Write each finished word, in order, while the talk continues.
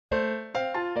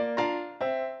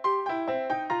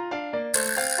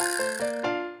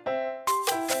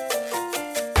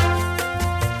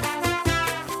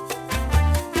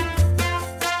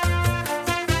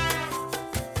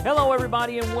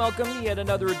everybody, and welcome to yet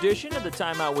another edition of the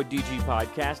Time Out with DG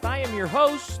podcast. I am your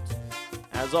host,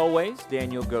 as always,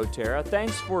 Daniel Gotera.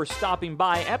 Thanks for stopping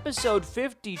by. Episode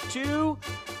 52.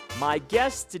 My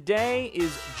guest today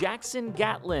is Jackson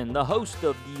Gatlin, the host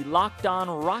of the Locked On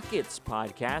Rockets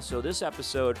podcast. So this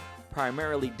episode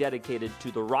primarily dedicated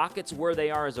to the Rockets, where they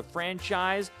are as a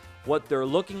franchise, what they're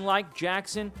looking like.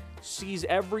 Jackson sees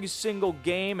every single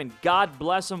game, and God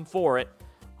bless him for it.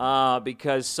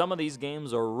 Because some of these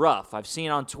games are rough. I've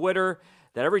seen on Twitter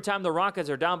that every time the Rockets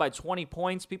are down by 20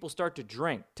 points, people start to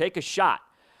drink, take a shot.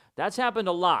 That's happened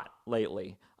a lot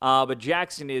lately. But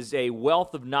Jackson is a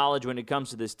wealth of knowledge when it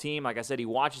comes to this team. Like I said, he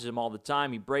watches them all the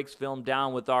time. He breaks film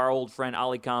down with our old friend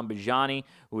Ali Khan Bijani,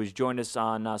 who has joined us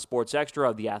on Sports Extra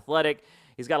of The Athletic.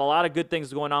 He's got a lot of good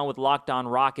things going on with Locked On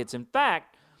Rockets. In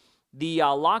fact, the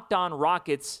Locked On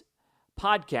Rockets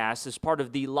podcast is part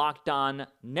of the Locked On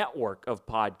network of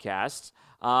podcasts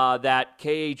that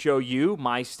KHOU,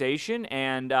 my station,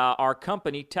 and our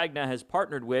company, Tegna, has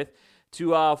partnered with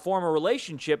to form a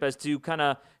relationship as to kind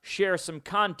of share some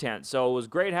content. So it was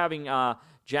great having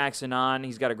Jackson on.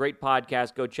 He's got a great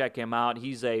podcast. Go check him out.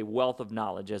 He's a wealth of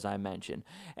knowledge, as I mentioned.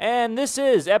 And this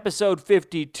is episode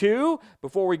 52.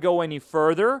 Before we go any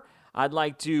further, I'd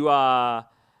like to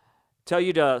tell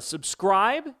you to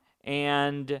subscribe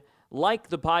and like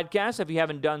the podcast if you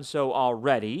haven't done so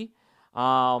already.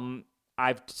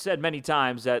 I've said many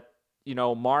times that,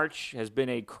 March has been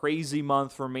a crazy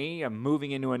month for me. I'm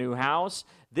moving into a new house.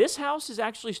 This house is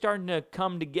actually starting to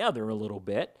come together a little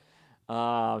bit.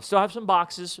 Still have some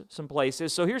boxes, some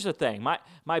places. So here's the thing.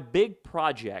 My big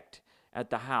project at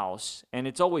the house, and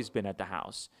it's always been at the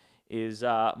house, is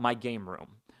my game room.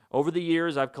 Over the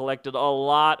years, I've collected a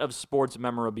lot of sports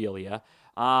memorabilia.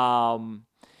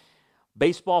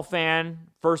 Baseball fan,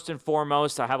 first and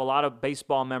foremost. I have a lot of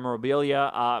baseball memorabilia.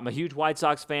 I'm a huge White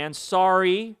Sox fan.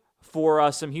 Sorry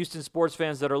for some Houston sports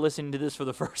fans that are listening to this for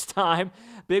the first time.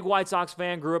 Big White Sox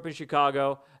fan, grew up in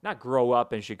Chicago. Not grow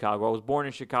up in Chicago. I was born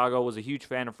in Chicago, was a huge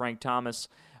fan of Frank Thomas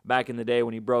back in the day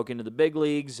when he broke into the big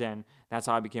leagues, and that's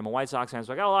how I became a White Sox fan.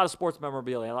 So I got a lot of sports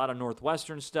memorabilia, a lot of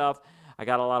Northwestern stuff. I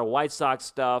got a lot of White Sox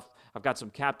stuff. I've got some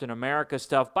Captain America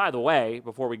stuff. By the way,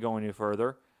 before we go any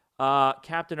further,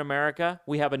 Captain America,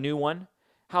 we have a new one.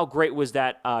 How great was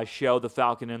that show, The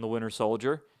Falcon and the Winter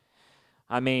Soldier?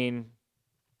 I mean,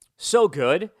 so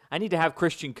good. I need to have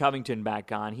Christian Covington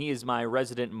back on. He is my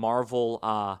resident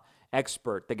Marvel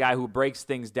expert, the guy who breaks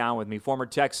things down with me. Former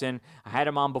Texan. I had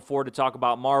him on before to talk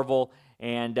about Marvel.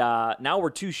 And now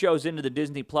we're 2 shows into the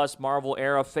Disney Plus Marvel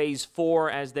era, Phase 4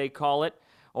 as they call it.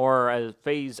 Or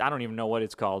Phase, I don't even know what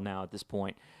it's called now at this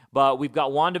point. But we've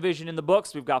got WandaVision in the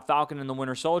books. We've got Falcon and the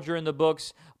Winter Soldier in the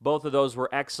books. Both of those were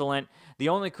excellent. The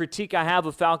only critique I have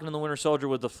of Falcon and the Winter Soldier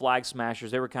was the Flag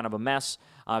Smashers. They were kind of a mess.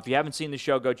 If you haven't seen the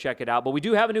show, go check it out. But we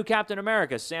do have a new Captain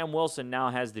America. Sam Wilson now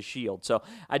has the shield. So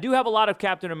I do have a lot of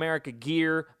Captain America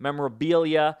gear,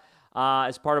 memorabilia,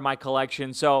 as part of my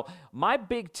collection. So my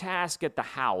big task at the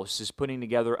house is putting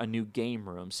together a new game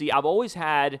room. See, I've always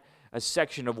had a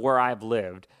section of where I've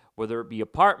lived, whether it be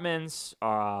apartments,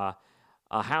 a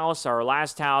house, our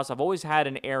last house. I've always had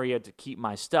an area to keep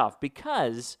my stuff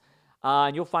because,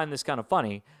 and you'll find this kind of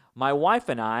funny, my wife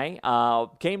and I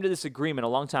came to this agreement a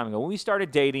long time ago. When we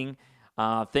started dating,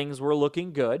 things were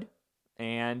looking good.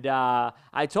 And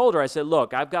I told her, I said,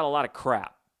 look, I've got a lot of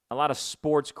crap, a lot of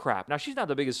sports crap. Now, she's not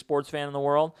the biggest sports fan in the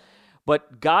world,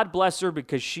 but God bless her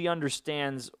because she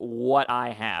understands what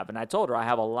I have. And I told her I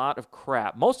have a lot of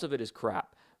crap. Most of it is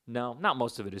crap. No, not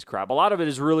most of it is crap. A lot of it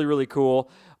is really, really cool.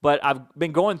 But I've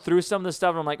been going through some of this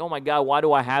stuff, and I'm like, oh, my God, why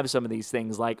do I have some of these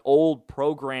things? Like old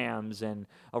programs and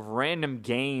of random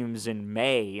games in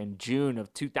May and June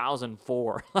of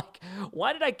 2004. Like,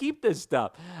 why did I keep this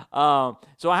stuff?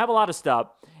 So I have a lot of stuff.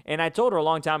 And I told her a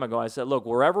long time ago, I said, look,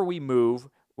 wherever we move,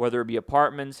 whether it be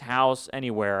apartments, house,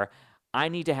 anywhere, I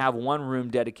need to have one room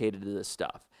dedicated to this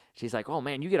stuff. She's like, oh,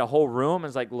 man, you get a whole room? I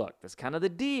was like, look, that's kind of the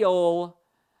deal.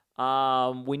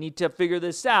 We need to figure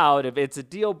this out. If it's a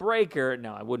deal breaker,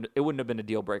 no, it wouldn't have been a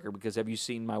deal breaker because have you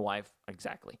seen my wife?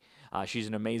 Exactly. She's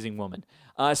an amazing woman.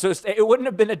 So it wouldn't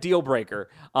have been a deal breaker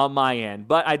on my end.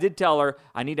 But I did tell her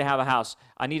I need to have a house.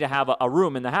 I need to have a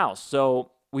room in the house.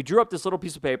 So we drew up this little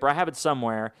piece of paper. I have it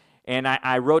somewhere. And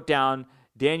I wrote down,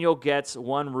 Daniel gets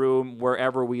one room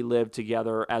wherever we live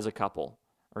together as a couple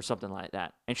or something like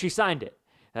that. And she signed it.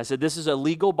 And I said, this is a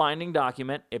legal binding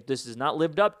document. If this is not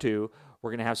lived up to, we're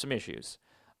going to have some issues.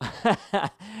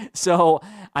 So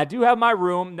I do have my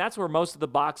room. That's where most of the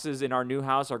boxes in our new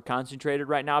house are concentrated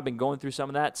right now. I've been going through some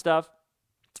of that stuff.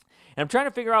 And I'm trying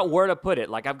to figure out where to put it.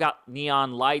 Like I've got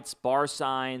neon lights, bar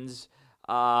signs,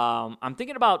 I'm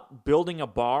thinking about building a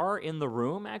bar in the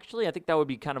room, actually. I think that would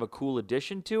be kind of a cool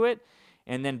addition to it.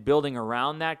 And then building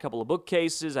around that, a couple of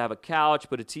bookcases. I have a couch,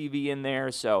 put a TV in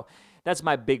there. So that's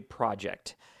my big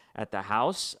project at the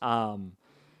house.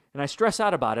 And I stress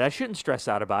out about it. I shouldn't stress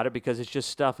out about it because it's just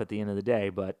stuff at the end of the day.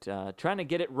 But trying to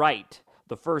get it right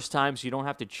the first time so you don't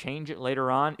have to change it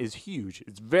later on is huge.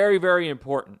 It's very, very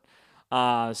important.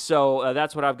 So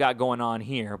that's what I've got going on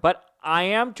here. But I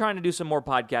am trying to do some more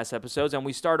podcast episodes, and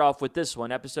we start off with this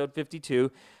one, episode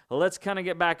 52. Let's kind of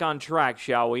get back on track,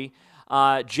 shall we?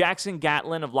 Jackson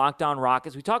Gatlin of Locked On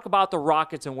Rockets. We talk about the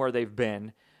Rockets and where they've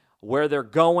been, where they're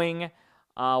going,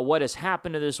 what has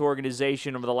happened to this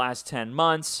organization over the last 10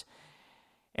 months.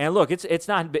 And look, it's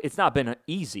not been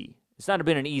easy. It's not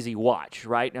been an easy watch,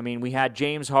 right? I mean, we had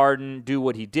James Harden do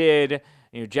what he did.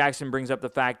 Jackson brings up the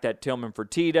fact that Tillman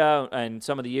Fertitta and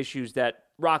some of the issues that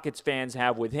Rockets fans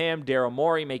have with him, Daryl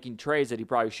Morey making trades that he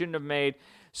probably shouldn't have made.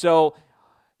 So,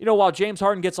 while James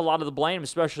Harden gets a lot of the blame,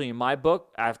 especially in my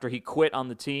book, after he quit on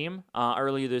the team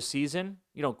earlier this season,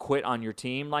 you don't quit on your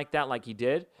team like that, like he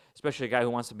did, especially a guy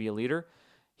who wants to be a leader.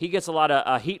 He gets a lot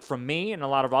of heat from me and a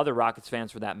lot of other Rockets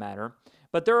fans for that matter.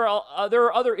 But there are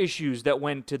other issues that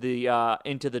went to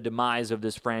into the demise of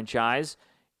this franchise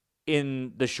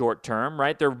in the short term,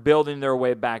 right? They're building their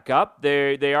way back up.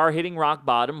 They are hitting rock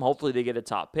bottom. Hopefully they get a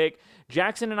top pick.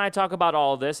 Jackson and I talk about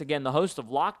all of this. Again, the host of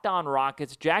Locked On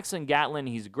Rockets, Jackson Gatlin.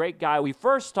 He's a great guy. We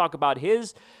first talk about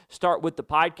his start with the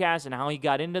podcast and how he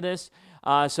got into this.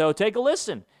 So take a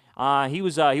listen. He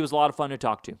was a lot of fun to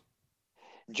talk to.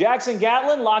 Jackson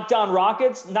Gatlin, Locked On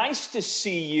Rockets. Nice to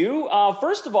see you.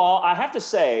 First of all, I have to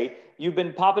say, you've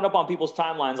been popping up on people's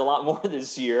timelines a lot more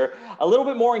this year. A little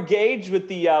bit more engaged with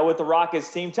the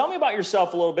Rockets team. Tell me about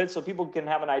yourself a little bit so people can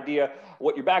have an idea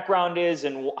what your background is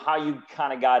and how you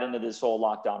kind of got into this whole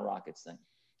Locked On Rockets thing.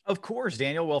 Of course,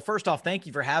 Daniel. Well, first off, thank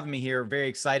you for having me here. Very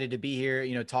excited to be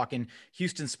here, talking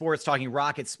Houston sports, talking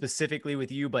Rockets specifically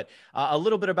with you, but a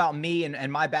little bit about me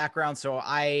and my background. So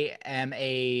I am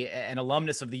an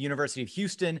alumnus of the University of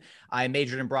Houston. I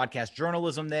majored in broadcast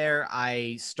journalism there.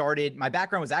 My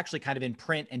background was actually kind of in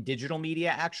print and digital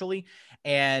media, actually.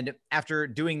 And after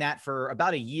doing that for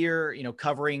about a year,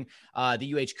 covering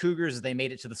the UH Cougars as they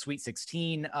made it to the Sweet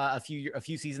 16 a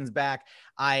few seasons back,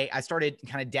 I started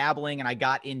kind of dabbling and I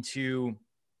got into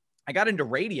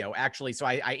radio, actually. So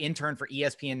I interned for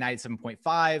ESPN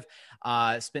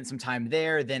 97.5, spent some time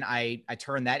there. Then I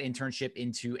turned that internship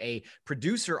into a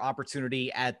producer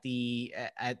opportunity at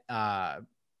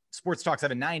Sports Talk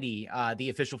 790, the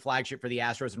official flagship for the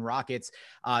Astros and Rockets.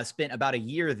 Spent about a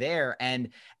year there. And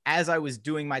as I was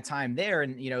doing my time there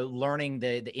and, learning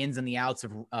the ins and the outs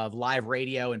of live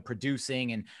radio and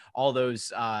producing and all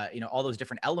those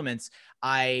different elements,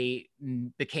 I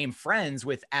became friends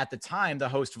with, at the time, the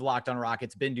host of Locked On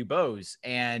Rockets, Ben Dubose,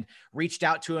 and reached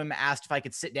out to him, asked if I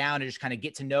could sit down and just kind of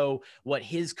get to know what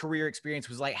his career experience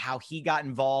was like, how he got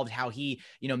involved, how he,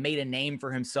 made a name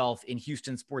for himself in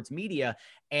Houston sports media.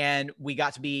 And we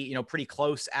got to be, pretty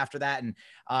close after that.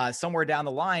 And somewhere down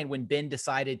the line, when Ben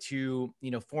decided to,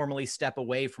 formally step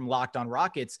away from Locked On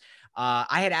Rockets,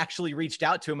 I had actually reached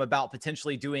out to him about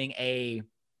potentially doing a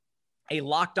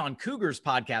Locked On Cougars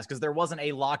podcast, because there wasn't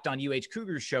a Locked On UH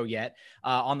Cougars show yet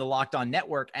on the Locked On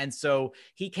network. And so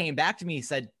he came back to me and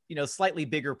said, slightly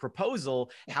bigger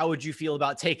proposal. How would you feel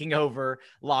about taking over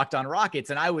Locked On Rockets?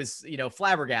 And I was,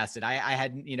 flabbergasted. I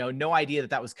had, no idea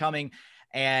that was coming.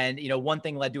 And, one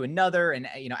thing led to another. And,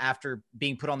 after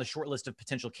being put on the short list of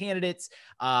potential candidates,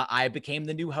 I became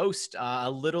the new host a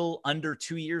little under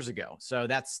 2 years ago. So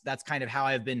that's kind of how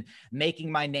I've been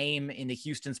making my name in the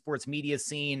Houston sports media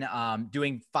scene.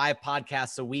 Doing 5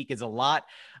 podcasts a week is a lot.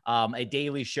 A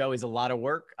daily show is a lot of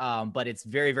work, but it's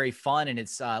very, very fun. And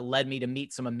it's led me to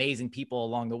meet some amazing people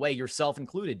along the way, yourself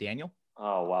included, Daniel.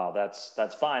 Oh, wow.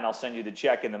 That's fine. I'll send you the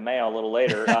check in the mail a little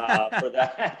later for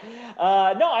that.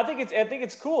 No, I think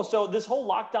it's cool. So this whole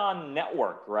Locked On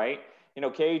network, right?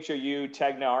 KHOU,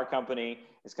 Tegna, our company,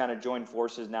 has kind of joined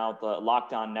forces now with the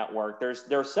Locked On network.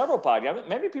 There are several podcasts.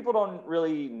 Maybe people don't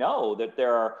really know that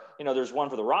there are, there's one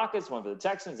for the Rockets, one for the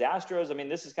Texans, the Astros. I mean,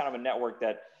 this is kind of a network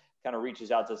that kind of reaches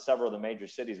out to several of the major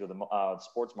cities where the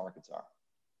sports markets are.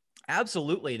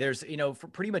 Absolutely. There's, for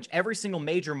pretty much every single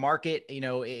major market,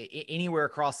 anywhere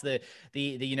across the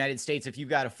United States, if you've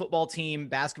got a football team,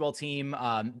 basketball team,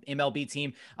 MLB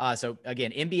team. So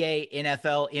again, NBA,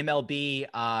 NFL, MLB,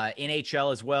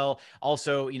 NHL as well.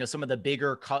 Also, some of the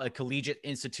bigger collegiate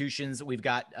institutions, we've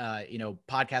got,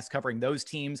 podcasts covering those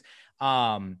teams.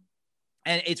 And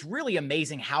it's really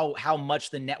amazing how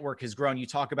much the network has grown. You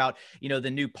talk about,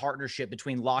 the new partnership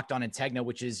between Locked On and Tegna,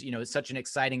 which is, such an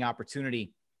exciting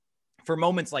opportunity. for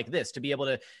moments like this, to be able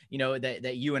to,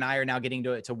 that you and I are now getting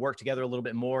to work together a little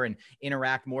bit more and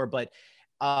interact more. But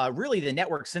really the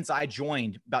network, since I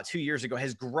joined about 2 years ago,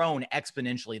 has grown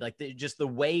exponentially. Like just the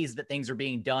ways that things are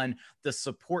being done, the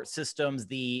support systems,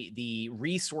 the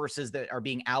resources that are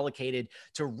being allocated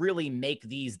to really make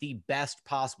these the best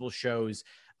possible shows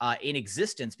in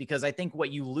existence. Because I think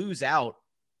what you lose out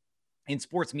in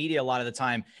sports media a lot of the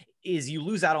time is you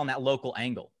lose out on that local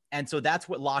angle. And so that's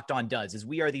what Locked On does, is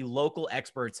we are the local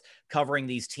experts covering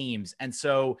these teams. And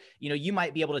so, you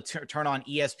might be able to turn on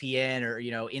ESPN or,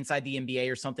 Inside the NBA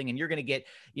or something, and you're going to get,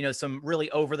 some really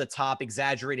over the top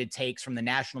exaggerated takes from the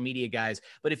national media guys.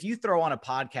 But if you throw on a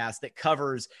podcast that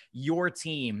covers your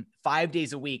team 5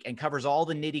 days a week and covers all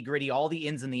the nitty gritty, all the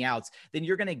ins and the outs, then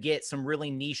you're going to get some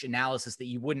really niche analysis that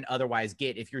you wouldn't otherwise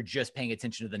get if you're just paying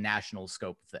attention to the national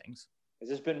scope of things. Has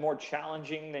this been more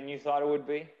challenging than you thought it would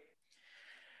be?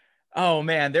 Oh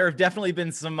man, there have definitely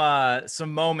been some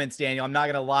moments, Daniel. I'm not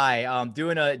gonna lie.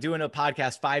 Doing a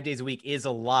podcast 5 days a week is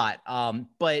a lot.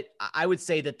 But I would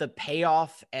say that the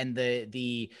payoff and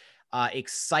the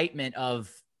excitement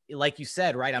of, like you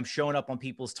said, right, I'm showing up on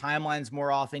people's timelines more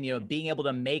often. Being able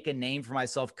to make a name for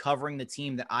myself covering the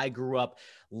team that I grew up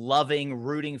loving,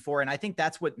 rooting for, and I think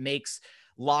that's what makes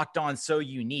Locked On so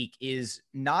unique. Is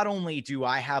not only do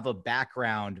I have a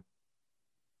background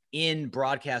in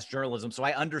broadcast journalism, so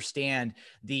I understand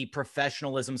the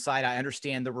professionalism side, I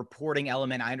understand the reporting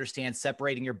element, I understand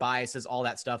separating your biases, all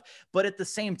that stuff. But at the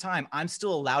same time, I'm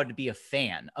still allowed to be a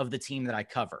fan of the team that I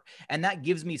cover. And that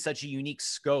gives me such a unique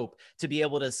scope to be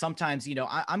able to sometimes,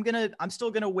 I'm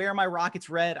still going to wear my Rockets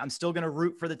red. I'm still going to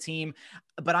root for the team,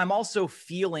 but I'm also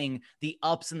feeling the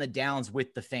ups and the downs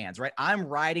with the fans, right? I'm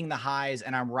riding the highs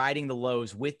and I'm riding the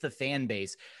lows with the fan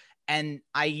base. And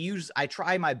I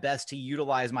try my best to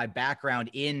utilize my background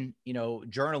in,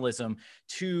 journalism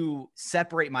to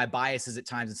separate my biases at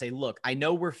times and say, look, I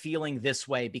know we're feeling this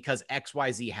way because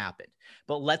XYZ happened,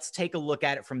 but let's take a look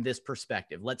at it from this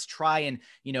perspective. Let's try and,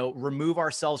 remove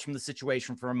ourselves from the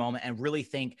situation for a moment and really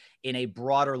think in a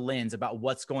broader lens about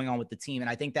what's going on with the team. And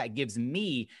I think that gives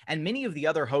me and many of the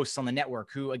other hosts on the network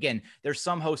who, again, there's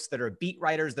some hosts that are beat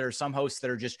writers. There are some hosts that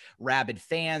are just rabid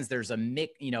fans. There's a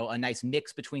nice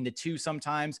mix between the two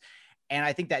sometimes. And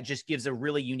I think that just gives a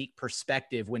really unique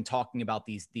perspective when talking about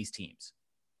these teams.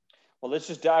 Well, let's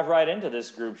just dive right into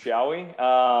this group, shall we?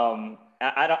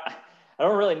 I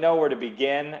don't really know where to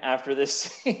begin after this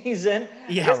season.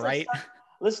 Yeah, right.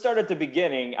 Let's start at the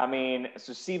beginning. I mean,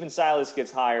 so Stephen Silas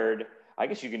gets hired. I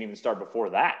guess you can even start before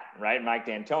that, right? Mike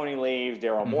D'Antoni leaves,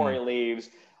 Daryl Morey leaves.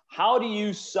 How do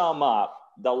you sum up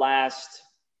the last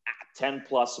 10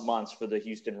 plus months for the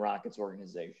Houston Rockets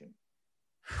organization?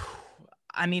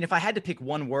 I mean, if I had to pick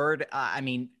one word,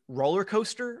 roller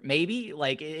coaster, maybe.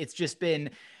 Like, it's just been,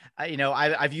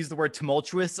 I've used the word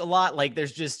tumultuous a lot. Like,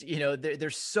 there's just,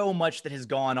 there's so much that has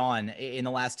gone on in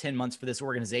the last 10 months for this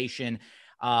organization.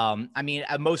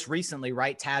 Most recently,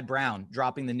 right, Tad Brown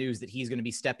dropping the news that he's going to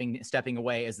be stepping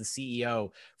away as the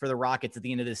CEO for the Rockets at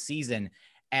the end of this season.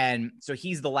 And so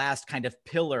he's the last kind of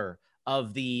pillar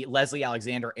of the Leslie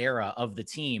Alexander era of the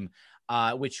team.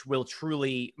 Which will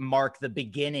truly mark the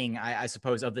beginning, I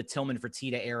suppose, of the Tillman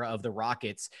Fertitta era of the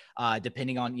Rockets,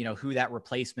 depending on, who that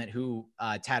replacement, who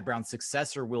Tad Brown's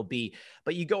successor will be.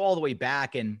 But you go all the way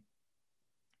back and,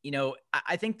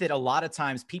 I think that a lot of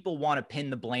times people want to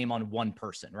pin the blame on one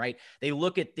person, right? They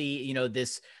look at the,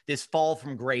 this fall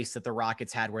from grace that the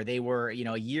Rockets had where they were,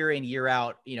 year in, year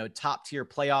out, top tier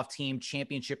playoff team,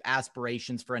 championship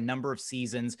aspirations for a number of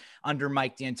seasons under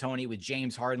Mike D'Antoni, with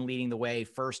James Harden leading the way.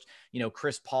 First,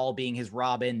 Chris Paul being his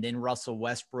Robin, then Russell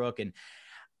Westbrook. And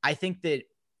I think that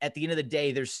at the end of the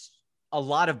day, there's a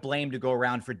lot of blame to go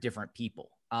around for different people.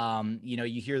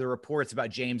 You hear the reports about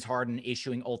James Harden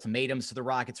issuing ultimatums to the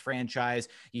Rockets franchise.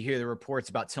 You hear the reports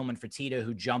about Tillman Fertitta,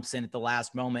 who jumps in at the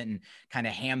last moment and kind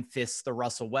of ham-fists the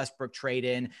Russell Westbrook trade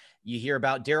in. You hear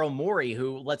about Daryl Morey,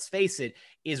 who, let's face it,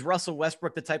 is Russell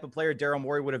Westbrook the type of player Daryl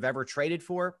Morey would have ever traded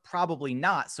for? Probably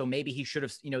not. So maybe he should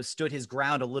have, stood his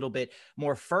ground a little bit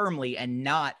more firmly and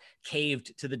not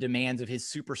caved to the demands of his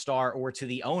superstar or to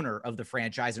the owner of the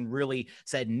franchise and really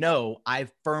said, no, I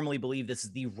firmly believe this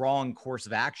is the wrong course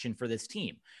of action for this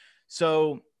team.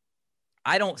 So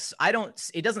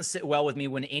it doesn't sit well with me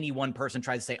when any one person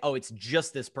tries to say, oh, it's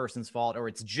just this person's fault or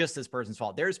it's just this person's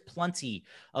fault. There's plenty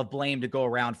of blame to go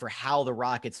around for how the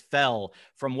Rockets fell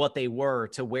from what they were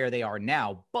to where they are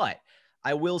now. But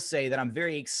I will say that I'm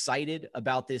very excited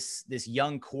about this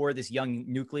young core, this young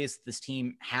nucleus this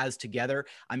team has together.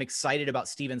 I'm excited about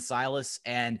Stephen Silas,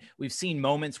 and we've seen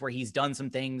moments where he's done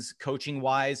some things coaching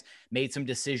wise, made some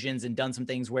decisions and done some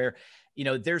things where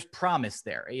there's promise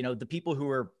there. The people who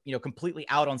are, completely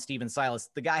out on Steven Silas,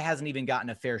 the guy hasn't even gotten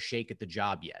a fair shake at the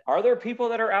job yet. Are there people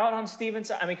that are out on Steven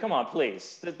Silas? I mean, come on,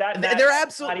 please. They're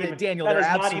absolutely, Daniel, that there is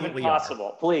absolutely not even possible.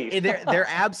 are. Please. There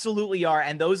absolutely are.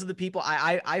 And those are the people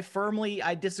I firmly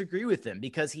disagree with him,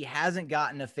 because he hasn't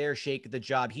gotten a fair shake at the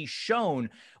job. He's shown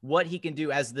what he can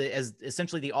do as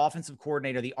essentially the offensive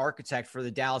coordinator, the architect for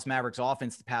the Dallas Mavericks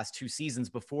offense the past 2 seasons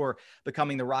before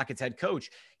becoming the Rockets head coach.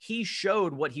 He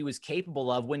showed what he was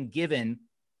capable of when given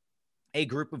a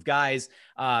group of guys,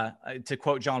 to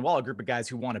quote John Wall, a group of guys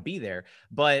who want to be there.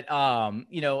 But,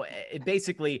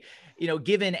 basically,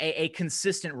 given a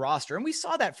consistent roster. And we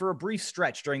saw that for a brief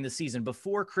stretch during the season.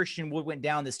 Before Christian Wood went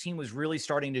down, this team was really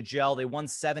starting to gel. They won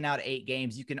 7 out of 8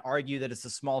 games. You can argue that it's a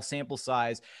small sample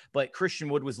size, but Christian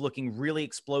Wood was looking really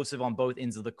explosive on both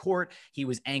ends of the court. He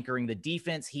was anchoring the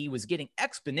defense. He was getting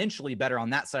exponentially better on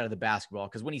that side of the basketball,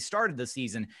 because when he started the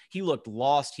season, he looked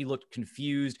lost. He looked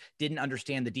confused, didn't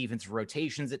understand the defensive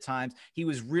rotations at times. He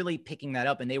was really picking that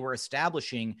up, and they were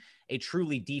establishing a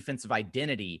truly defensive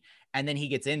identity. And then he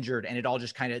gets injured, and it all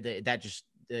just kind of,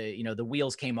 the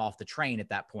wheels came off the train at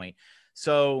that point.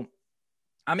 So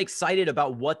I'm excited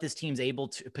about what this team's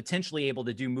potentially able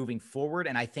to do moving forward.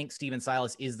 And I think Steven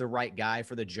Silas is the right guy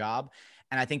for the job.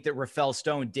 And I think that Rafael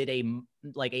Stone did a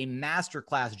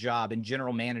masterclass job in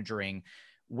general managing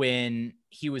when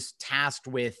he was tasked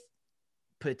with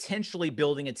potentially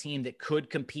building a team that could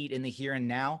compete in the here and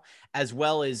now, as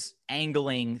well as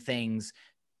angling things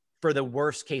for the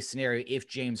worst case scenario if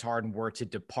James Harden were to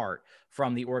depart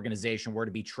from the organization, were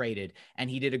to be traded. And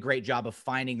he did a great job of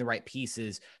finding the right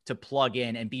pieces to plug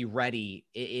in and be ready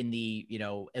in the,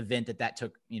 event that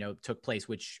took place,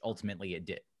 which ultimately it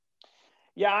did.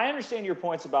 Yeah, I understand your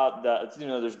points about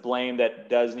there's blame that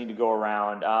does need to go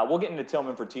around. We'll get into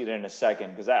Tillman Fertitta in a second,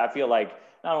 because I feel like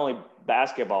not only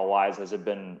basketball-wise has it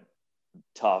been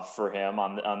tough for him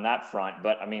on that front,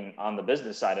 but I mean, on the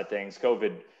business side of things,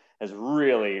 COVID has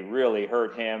really, really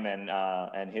hurt him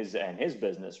and his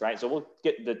business, right? So we'll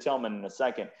get to Tillman in a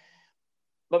second.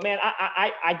 But man,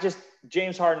 I just,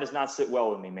 James Harden does not sit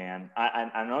well with me, man.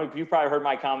 I know you've probably heard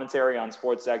my commentary on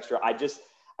Sports Extra. I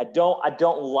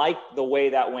don't like the way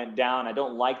that went down. I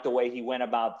don't like the way he went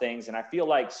about things. And I feel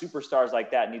like superstars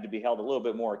like that need to be held a little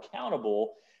bit more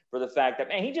accountable for the fact that,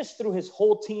 man, he just threw his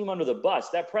whole team under the bus.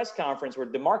 That press conference where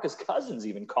DeMarcus Cousins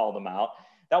even called him out,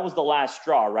 that was the last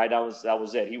straw, right? That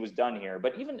was it. He was done here.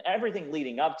 But even everything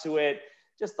leading up to it,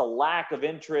 just the lack of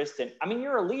interest. And I mean,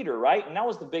 you're a leader, right? And that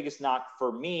was the biggest knock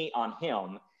for me on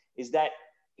him, is that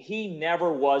he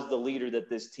never was the leader that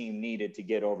this team needed to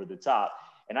get over the top.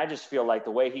 And I just feel like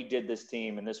the way he did this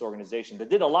team and this organization that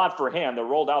did a lot for him, that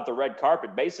rolled out the red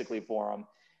carpet basically for him,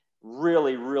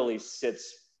 really, really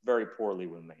sits very poorly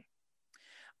with me.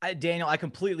 Daniel, I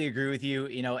completely agree with you.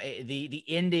 The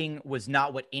ending was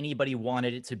not what anybody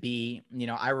wanted it to be.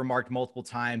 I remarked multiple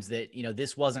times that,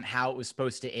 this wasn't how it was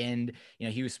supposed to end.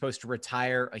 He was supposed to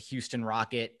retire a Houston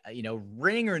Rocket,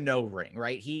 ring or no ring,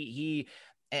 right?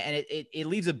 And it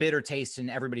leaves a bitter taste in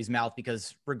everybody's mouth,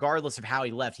 because regardless of how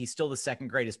he left, he's still the second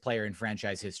greatest player in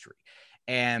franchise history.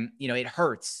 And, it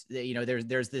hurts.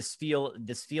 There's this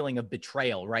feeling of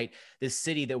betrayal, right? This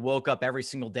city that woke up every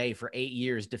single day for 8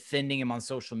 years, defending him on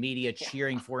social media,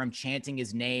 cheering for him, chanting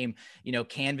his name,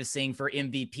 canvassing for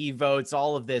MVP votes,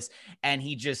 all of this. And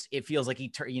it feels like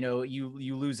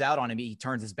you lose out on him. He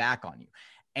turns his back on you.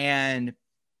 And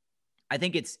I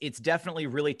think it's definitely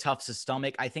really tough to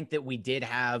stomach. I think that we did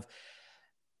have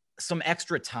some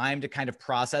extra time to kind of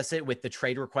process it, with the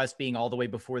trade request being all the way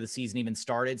before the season even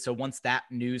started. So once that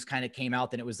news kind of came out,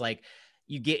 then it was like,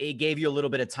 it gave you a little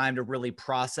bit of time to really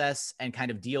process and kind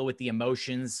of deal with the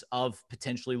emotions of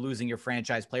potentially losing your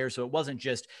franchise player. So it wasn't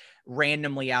just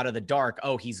randomly out of the dark,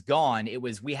 oh, he's gone. It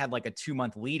was, we had like a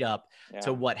 2-month lead up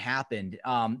to what happened.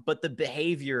 But the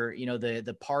behavior,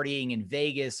 the partying in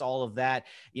Vegas, all of that,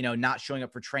 not showing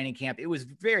up for training camp, it was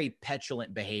very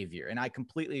petulant behavior. And I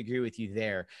completely agree with you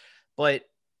there. But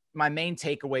my main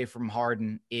takeaway from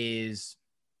Harden is,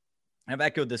 I've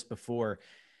echoed this before,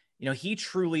 he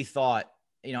truly thought,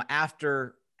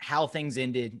 after how things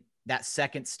ended, that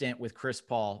second stint with Chris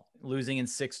Paul, losing in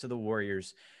 6 to the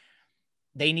Warriors,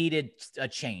 they needed a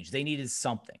change. They needed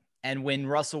something. And when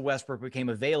Russell Westbrook became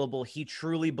available, he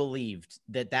truly believed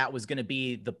that was going to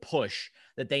be the push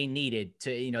that they needed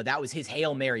to, that was his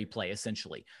Hail Mary play,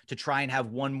 essentially, to try and have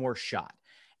one more shot.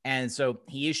 And so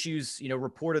he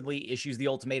reportedly issues the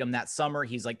ultimatum that summer.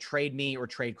 He's like, trade me or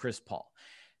trade Chris Paul.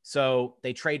 So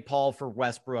they trade Paul for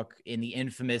Westbrook in the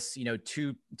infamous,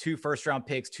 two first-round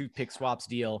picks, 2 pick swaps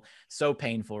deal. So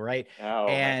painful, right? Oh,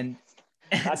 and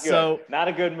Not So good. Not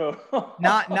a good move.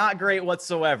 not great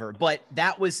whatsoever. But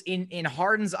that was in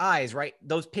Harden's eyes, right?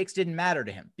 Those picks didn't matter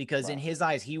to him because in his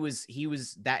eyes, he was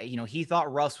that, he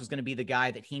thought Russ was going to be the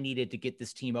guy that he needed to get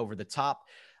this team over the top.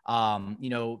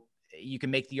 You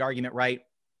can make the argument, right?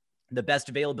 The best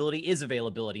availability is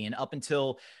availability. And up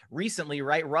until recently,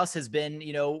 right, Russ has been,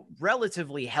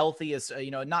 relatively healthy as,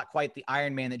 not quite the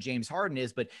Iron Man that James Harden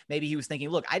is, but maybe he was thinking,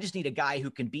 look, I just need a guy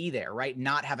who can be there, right?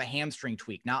 Not have a hamstring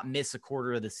tweak, not miss a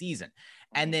quarter of the season.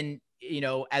 And then,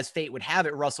 as fate would have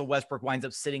it, Russell Westbrook winds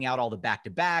up sitting out all the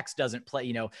back-to-backs, doesn't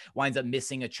play, winds up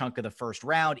missing a chunk of the first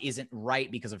round, isn't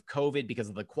right because of COVID, because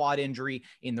of the quad injury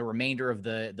in the remainder of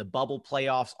the bubble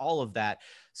playoffs, all of that.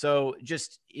 So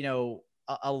just,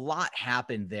 a lot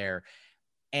happened there.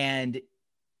 And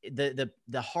the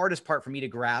hardest part for me to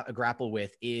grapple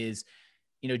with is,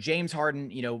 James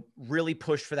Harden, really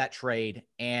pushed for that trade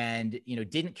and,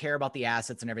 didn't care about the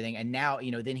assets and everything. And now,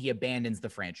 then he abandons the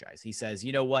franchise. He says,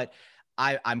 you know what,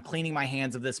 I'm cleaning my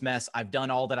hands of this mess. I've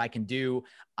done all that I can do.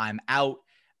 I'm out.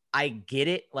 I get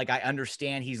it. Like, I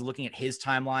understand he's looking at his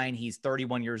timeline. He's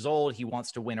 31 years old. He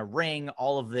wants to win a ring,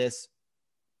 all of this.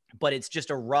 But it's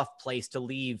just a rough place to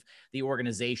leave the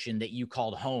organization that you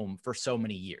called home for so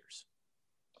many years.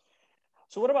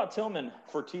 So what about Tillman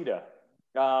Fertitta?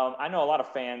 I know a lot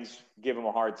of fans give him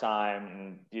a hard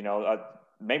time, and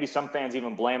maybe some fans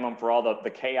even blame him for all the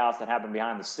chaos that happened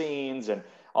behind the scenes and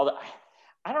all that.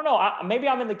 I don't know. Maybe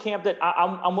I'm in the camp that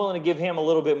I'm willing to give him a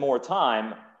little bit more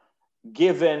time,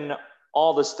 given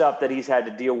all the stuff that he's had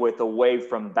to deal with away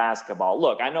from basketball.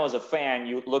 Look, I know as a fan,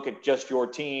 you look at just your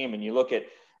team and you look at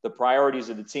the priorities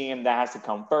of the team, that has to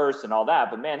come first and all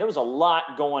that. But man, there was a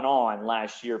lot going on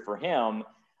last year for him.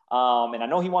 And I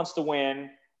know he wants to win.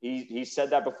 He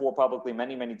said that before publicly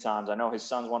many, many times. I know his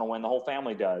sons want to win. The whole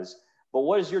family does. But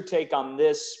what is your take on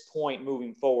this point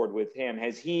moving forward with him?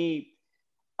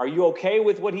 Are you okay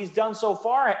with what he's done so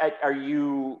far? Are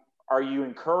you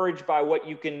encouraged by what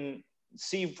you can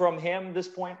see from him this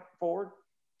point forward?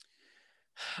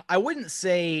 I wouldn't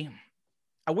say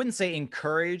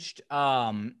encouraged,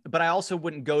 but I also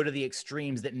wouldn't go to the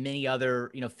extremes that many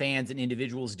other, fans and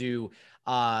individuals do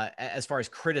as far as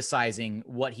criticizing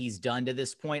what he's done to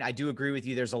this point. I do agree with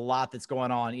you. There's a lot that's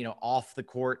going on, off the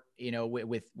court,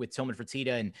 with Tillman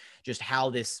Fertitta and just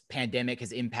how this pandemic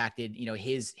has impacted,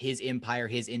 his empire,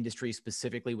 his industry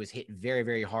specifically was hit very,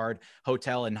 very hard.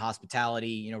 Hotel and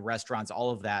hospitality, restaurants,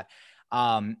 all of that.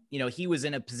 He was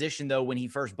in a position though, when he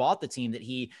first bought the team that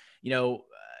he,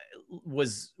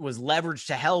 was leveraged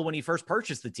to hell when he first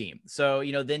purchased the team. So,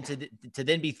 then to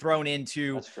then be thrown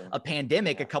into a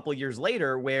pandemic a couple of years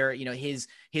later where, his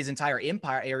entire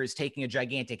empire is taking a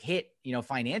gigantic hit,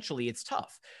 financially, it's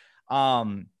tough.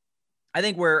 I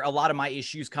think where a lot of my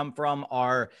issues come from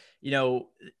are,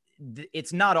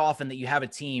 it's not often that you have a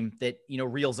team that,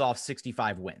 reels off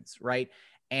 65 wins, right?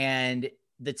 And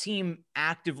the team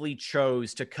actively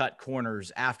chose to cut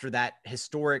corners after that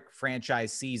historic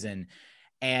franchise season.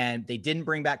 And they didn't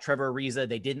bring back Trevor Ariza.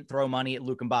 They didn't throw money at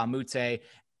Luka Mbah a Moute.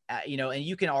 And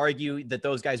you can argue that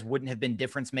those guys wouldn't have been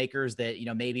difference makers, that,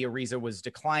 maybe Ariza was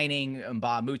declining.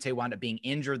 Mbah a Moute wound up being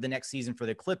injured the next season for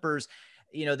the Clippers.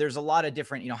 There's a lot of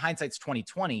different, hindsight's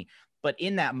 2020. But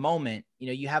in that moment,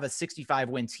 you have a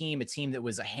 65-win team, a team that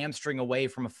was a hamstring away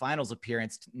from a finals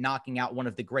appearance, knocking out one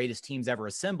of the greatest teams ever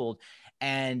assembled.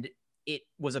 And it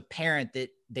was apparent that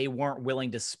they weren't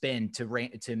willing to spend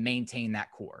to maintain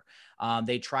that core.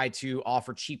 They tried to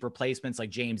offer cheap replacements like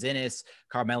James Ennis,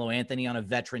 Carmelo Anthony on a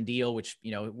veteran deal, which,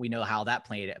 we know how that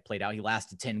played out. He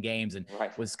lasted 10 games and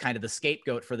was kind of the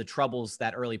scapegoat for the troubles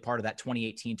that early part of that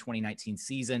 2018-2019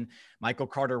 season. Michael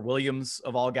Carter Williams,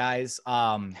 of all guys,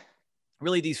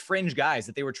 really these fringe guys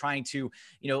that they were trying to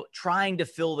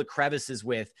fill the crevices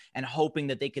with and hoping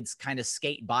that they could kind of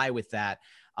skate by with that.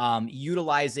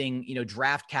 Utilizing,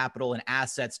 draft capital and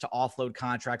assets to offload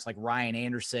contracts like Ryan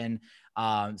Anderson,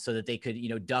 so that they could,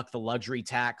 duck the luxury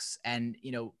tax. And,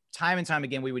 time and time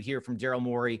again, we would hear from Daryl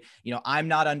Morey, I'm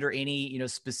not under any,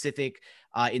 specific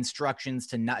instructions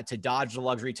to dodge the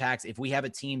luxury tax. If we have a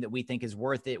team that we think is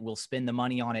worth it, we'll spend the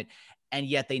money on it. And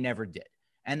yet they never did.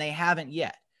 And they haven't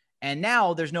yet. And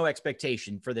now there's no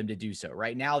expectation for them to do so.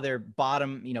 Right now they're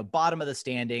bottom of the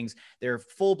standings. They're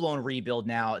full blown rebuild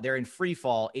now. They're in free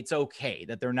fall. It's okay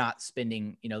that they're not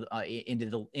spending,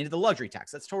 into the luxury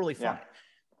tax. That's totally fine. Yeah.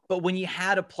 But when you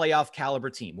had a playoff caliber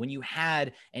team, when you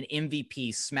had an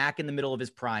MVP smack in the middle of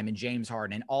his prime in James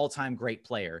Harden, an all-time great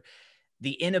player,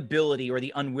 the inability or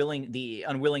the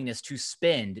unwillingness to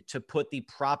spend to put the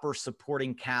proper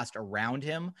supporting cast around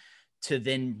him to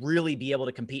then really be able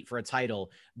to compete for a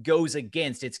title goes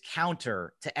against, it's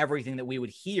counter to everything that we would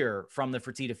hear from the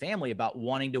Fertitta family about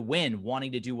wanting to win,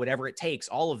 wanting to do whatever it takes,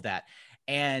 all of that.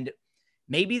 And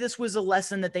maybe this was a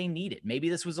lesson that they needed. Maybe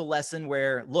this was a lesson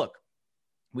where, look,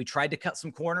 we tried to cut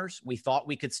some corners. We thought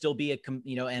we could still be an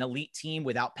elite team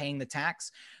without paying the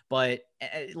tax. But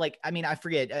I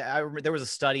forget, there was a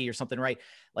study or something, right?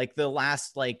 Like the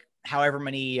last, however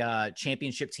many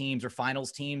championship teams or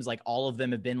finals teams, like all of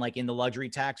them have been like in the luxury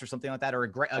tax or something like that, or a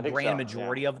grand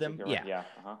majority of them. Right. Yeah.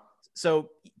 Uh-huh. So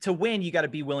to win, you got to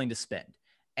be willing to spend.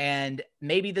 And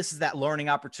maybe this is that learning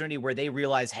opportunity where they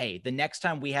realize, hey, the next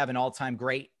time we have an all-time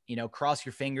great, cross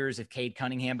your fingers if Cade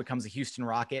Cunningham becomes a Houston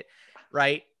Rocket,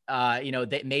 right?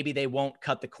 Maybe they won't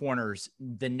cut the corners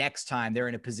the next time they're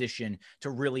in a position to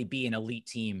really be an elite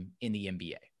team in the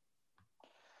NBA.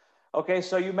 Okay,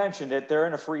 so you mentioned it. They're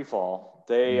in a free fall.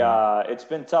 It's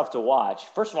been tough to watch.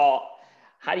 First of all,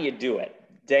 how do you do it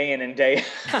day in and day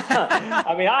out?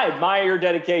 I mean, I admire your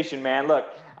dedication, man. Look,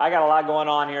 I got a lot going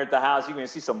on here at the house. You can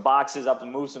see some boxes up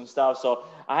and move some stuff. So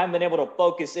I haven't been able to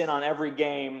focus in on every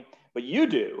game, but you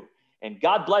do, and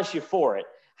God bless you for it.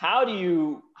 How do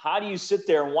you sit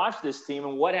there and watch this team,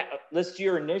 and list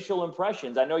your initial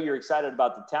impressions? I know you're excited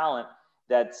about the talent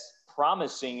that's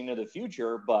promising into the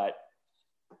future, but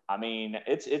I mean,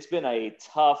 it's been a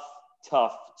tough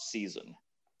season.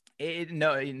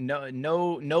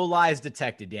 No lies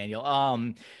detected,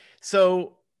 Daniel.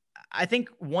 So I think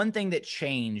one thing that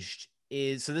changed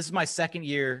is, so this is my second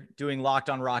year doing Locked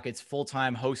On Rockets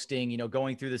full-time hosting,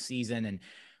 going through the season. And,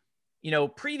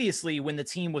 previously when the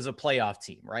team was a playoff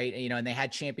team, right? And they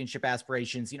had championship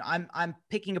aspirations, I'm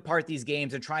picking apart these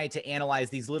games and trying to analyze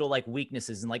these little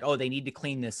weaknesses and they need to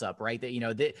clean this up, right?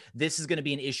 That, this is going to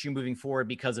be an issue moving forward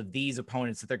because of these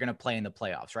opponents that they're going to play in the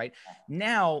playoffs, right?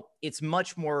 Now it's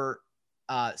much more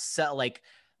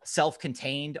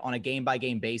self-contained on a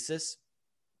game-by-game basis,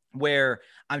 where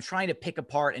I'm trying to pick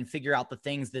apart and figure out the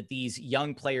things that these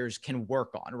young players can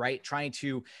work on, right? Trying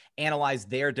to analyze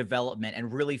their development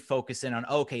and really focus in on,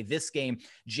 okay, this game,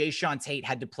 Jae'Sean Tate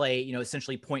had to play,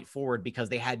 essentially point forward because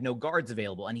they had no guards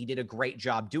available. And he did a great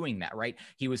job doing that, right?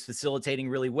 He was facilitating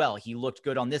really well. He looked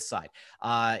good on this side,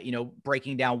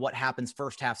 breaking down what happens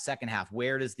first half, second half.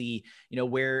 Where does the,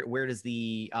 where does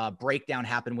the breakdown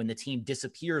happen when the team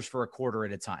disappears for a quarter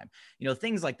at a time?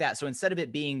 Things like that. So instead of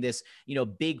it being this,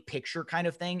 big picture kind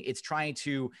of thing, it's trying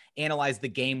to analyze the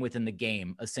game within the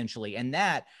game, essentially. And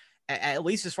that, at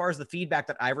least as far as the feedback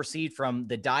that I've received from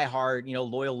the diehard,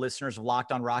 loyal listeners of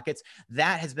Locked On Rockets,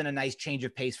 that has been a nice change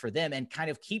of pace for them and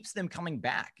kind of keeps them coming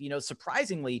back.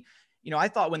 Surprisingly, I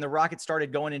thought when the Rockets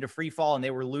started going into free fall and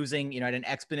they were losing, at an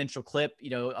exponential clip,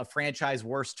 a franchise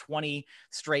worst 20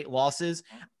 straight losses,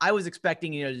 I was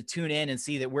expecting, to tune in and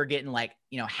see that we're getting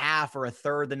half or a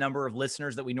third the number of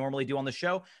listeners that we normally do on the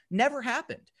show. Never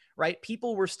happened, right?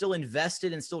 People were still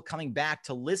invested and still coming back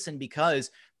to listen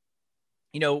because,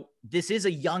 this is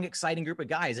a young, exciting group of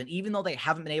guys. And even though they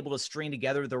haven't been able to string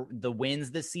together the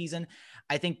wins this season,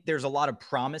 I think there's a lot of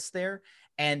promise there.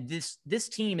 And this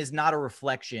team is not a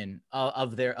reflection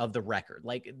of the record.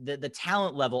 The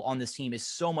talent level on this team is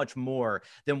so much more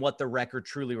than what the record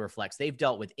truly reflects. They've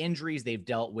dealt with injuries. They've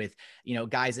dealt with,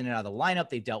 guys in and out of the lineup.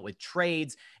 They've dealt with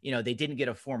trades. They didn't get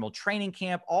a formal training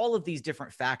camp, all of these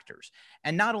different factors.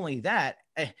 And not only that,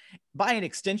 by an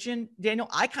extension, Daniel,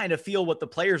 I kind of feel what the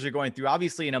players are going through,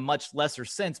 obviously in a much lesser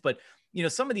sense, but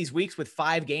some of these weeks with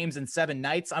 5 games and 7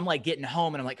 nights, I'm getting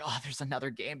home and I'm like, oh, there's another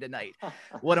game tonight.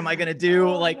 What am I going to do?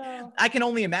 No. I can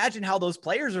only imagine how those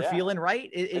players are feeling, right?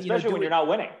 Especially when you're not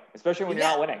winning. Especially when you're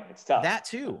not winning. It's tough. That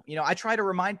too. I try to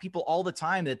remind people all the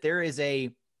time that there's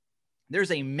a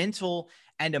mental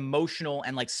and emotional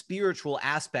and spiritual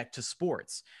aspect to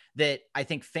sports that I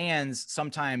think fans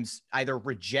sometimes either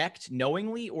reject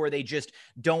knowingly or they just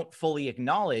don't fully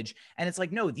acknowledge. And it's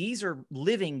no, these are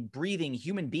living, breathing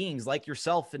human beings like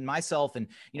yourself and myself. And,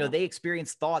 they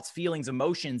experience thoughts, feelings,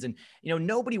 emotions. And,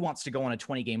 nobody wants to go on a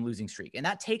 20-game losing streak. And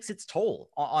that takes its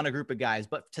toll on a group of guys.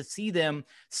 But to see them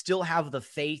still have the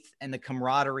faith and the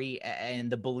camaraderie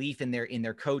and the belief in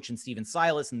their coach and Stephen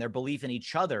Silas and their belief in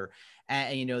each other,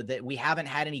 and, that we haven't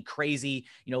had any crazy,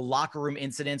 locker room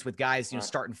incidents with guys,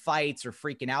 starting fights or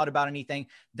freaking out about anything.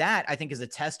 That I think is a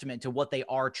testament to what they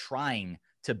are trying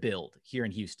to build here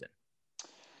in Houston.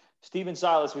 Stephen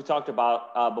Silas, we talked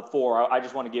about before. I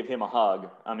just want to give him a hug.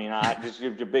 I mean, I just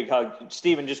give you a big hug.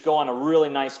 Stephen, just go on a really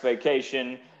nice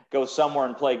vacation. Go somewhere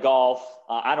and play golf.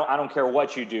 I don't care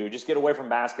what you do. Just get away from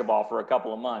basketball for a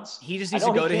couple of months. He just needs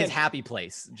to go to his happy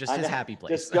place. Just his happy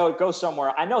place. Just go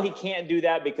somewhere. I know he can't do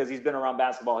that because he's been around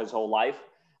basketball his whole life.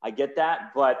 I get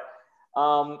that. But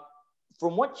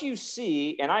from what you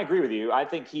see, and I agree with you, I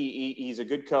think he's a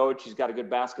good coach. He's got a good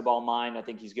basketball mind. I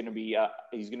think he's going to be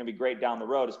great down the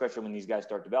road, especially when these guys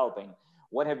start developing.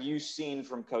 What have you seen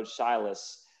from Coach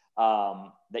Silas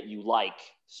that you like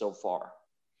so far?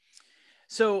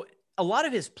 So a lot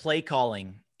of his play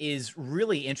calling is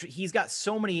really interesting. He's got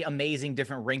so many amazing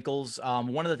different wrinkles.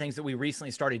 One of the things that we recently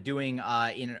started doing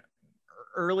in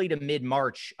early to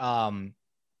mid-March,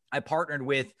 I partnered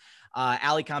with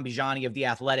Ali Kambijani of The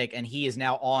Athletic, and he is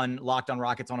now on Locked On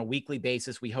Rockets on a weekly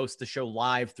basis. We host the show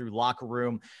live through Locker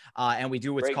Room, and we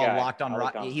do what's called Locked On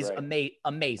Rockets. He's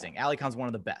amazing. Ali Khan's one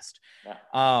of the best.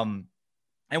 Yeah.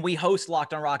 And we host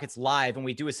Locked On Rockets live, and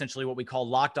we do essentially what we call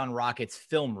Locked On Rockets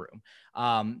Film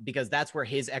Room, because that's where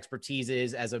his expertise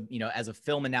is as a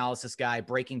film analysis guy,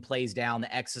 breaking plays down,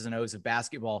 the X's and O's of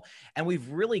basketball. And we've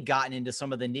really gotten into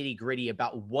some of the nitty gritty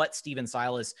about what Stephen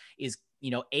Silas is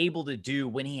able to do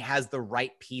when he has the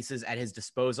right pieces at his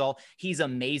disposal. He's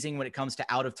amazing when it comes to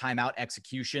out of timeout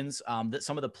executions. That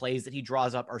some of the plays that he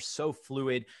draws up are so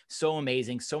fluid, so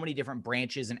amazing, so many different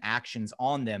branches and actions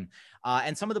on them.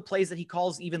 And some of the plays that he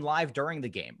calls even live during the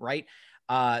game, right?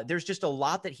 There's just a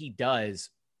lot that he does.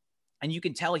 And you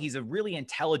can tell he's a really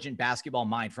intelligent basketball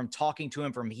mind from talking to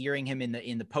him, from hearing him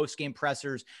in the post-game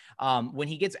pressers. When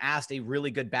he gets asked a really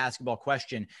good basketball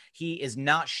question, he is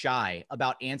not shy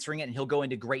about answering it. And he'll go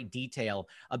into great detail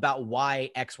about why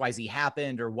XYZ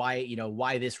happened, or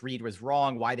why this read was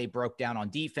wrong, why they broke down on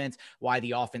defense, why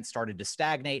the offense started to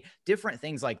stagnate, different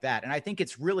things like that. And I think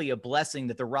it's really a blessing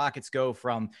that the Rockets go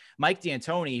from Mike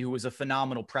D'Antoni, who was a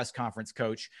phenomenal press conference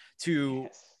coach, to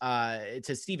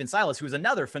Stephen Silas, who is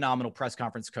another phenomenal press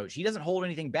conference coach. He doesn't hold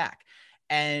anything back.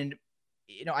 And,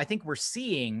 I think we're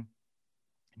seeing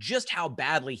just how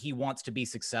badly he wants to be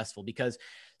successful, because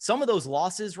some of those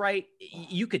losses, right,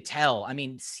 you could tell. I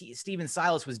mean, Stephen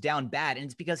Silas was down bad, and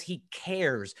it's because he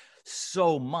cares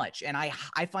so much. And I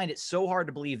find it so hard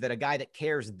to believe that a guy that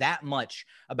cares that much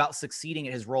about succeeding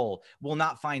at his role will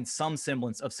not find some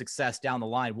semblance of success down the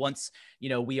line once,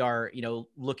 we are,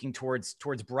 looking towards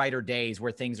brighter days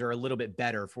where things are a little bit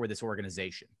better for this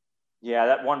organization. Yeah,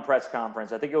 that one press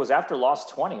conference, I think it was after loss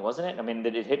 20, wasn't it? I mean,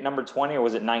 did it hit number 20 or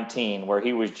was it 19, where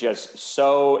he was just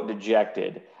so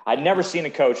dejected? I'd never seen a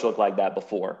coach look like that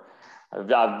before.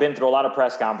 I've been through a lot of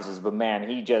press conferences, but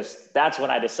man, that's when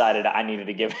I decided I needed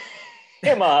to give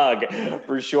him a hug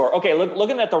for sure. Okay,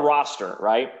 looking at the roster,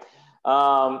 right?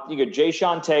 You got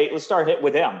Jae'Sean Tate. Let's start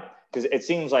with him, because it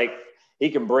seems like he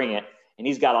can bring it, and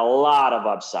he's got a lot of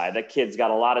upside. That kid's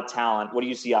got a lot of talent. What do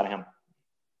you see out of him?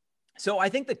 So I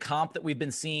think the comp that we've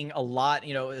been seeing a lot,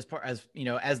 as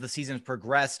the season has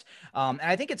progressed, and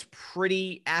I think it's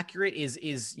pretty accurate, is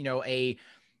a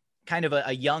kind of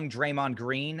a young Draymond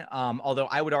Green, although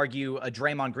I would argue a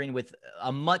Draymond Green with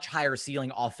a much higher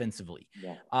ceiling offensively.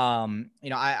 Yeah.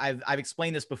 I've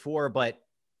explained this before, but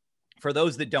for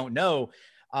those that don't know,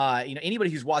 anybody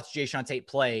who's watched Jae'Sean Tate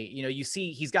play, you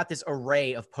see he's got this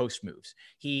array of post moves.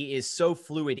 He is so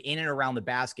fluid in and around the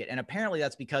basket. And apparently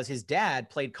that's because his dad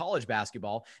played college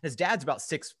basketball. His dad's about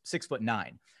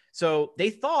 6'9". So they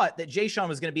thought that Jae'Sean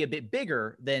was going to be a bit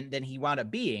bigger than he wound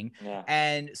up being. Yeah.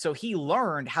 And so he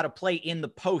learned how to play in the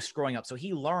post growing up. So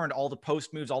he learned all the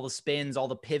post moves, all the spins, all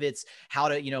the pivots, how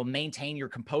to, maintain your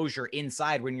composure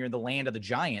inside when you're in the land of the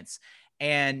Giants.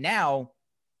 And now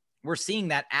we're seeing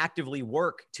that actively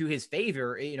work to his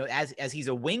favor, as he's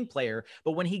a wing player.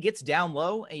 But when he gets down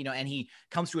low, and he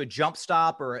comes to a jump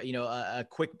stop or, a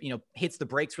quick, hits the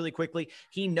brakes really quickly,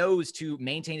 he knows to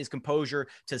maintain his composure,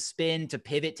 to spin, to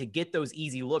pivot, to get those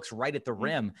easy looks right at the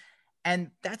rim. And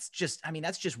that's just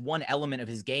one element of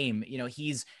his game.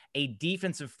 He's a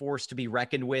defensive force to be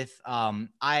reckoned with.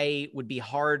 I would be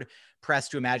hard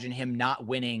pressed to imagine him not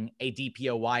winning a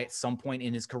DPOY at some point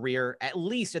in his career, at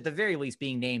the very least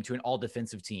being named to an all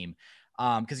defensive team.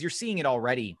 Because you're seeing it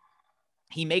already.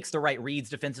 He makes the right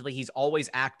reads defensively. He's always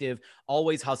active,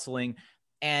 always hustling.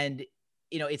 And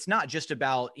it's not just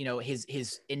about,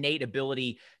 his innate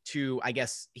ability to, I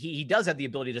guess he does have the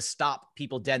ability to stop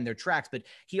people dead in their tracks, but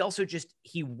he also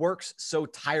he works so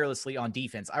tirelessly on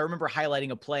defense. I remember highlighting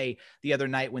a play the other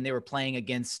night when they were playing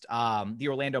against the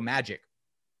Orlando Magic.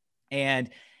 And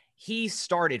he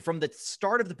started from the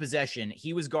start of the possession.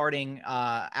 He was guarding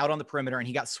out on the perimeter, and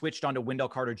he got switched onto Wendell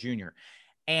Carter Jr.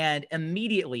 And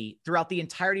immediately throughout the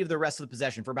entirety of the rest of the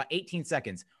possession for about 18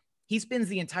 seconds, he spends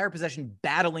the entire possession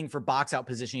battling for box out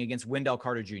positioning against Wendell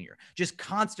Carter Jr., just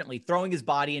constantly throwing his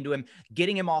body into him,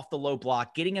 getting him off the low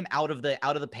block, getting him out of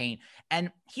the paint. And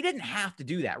he didn't have to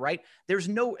do that, right? There's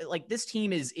no, like, this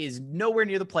team is nowhere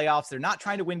near the playoffs. They're not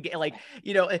trying to win, like,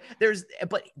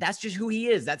 but that's just who he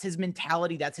is. That's his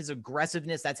mentality. That's his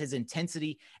aggressiveness. That's his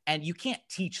intensity. And you can't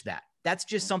teach that. That's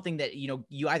just something that,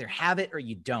 you either have it or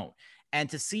you don't. And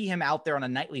to see him out there on a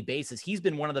nightly basis, he's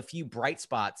been one of the few bright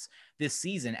spots this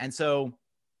season. And so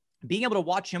being able to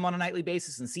watch him on a nightly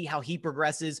basis and see how he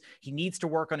progresses, he needs to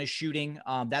work on his shooting.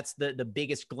 That's the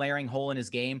biggest glaring hole in his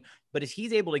game. But if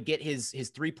he's able to get his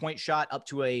 3-point shot up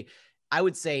to I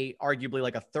would say arguably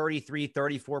like a 33,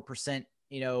 34%,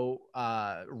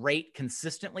 rate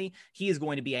consistently, he is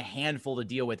going to be a handful to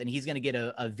deal with. And he's going to get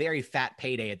a very fat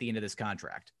payday at the end of this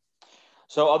contract.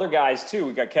 So other guys too,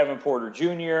 we got Kevin Porter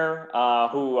Jr.,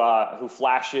 who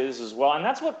flashes as well, and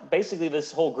that's what basically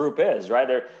this whole group is, right?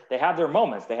 They have their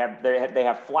moments, they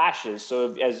have flashes.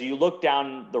 So as you look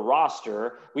down the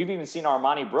roster, we've even seen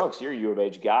Armani Brooks. You're a U of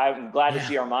H guy. I'm glad to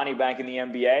see Armani back in the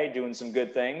NBA doing some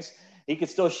good things. He could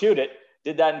still shoot it.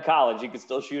 Did that in college. He could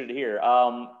still shoot it here.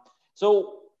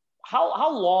 So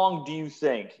how long do you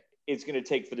think it's going to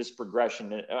take for this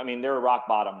progression? I mean, they're at rock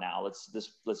bottom now.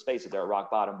 Let's face it, they're at rock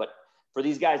bottom, but for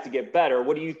these guys to get better,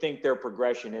 what do you think their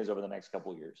progression is over the next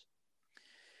couple of years?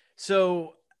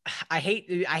 So I hate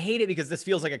it because this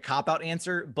feels like a cop-out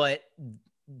answer, but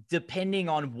depending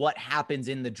on what happens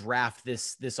in the draft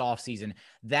this offseason,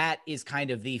 that is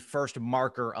kind of the first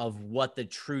marker of what the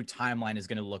true timeline is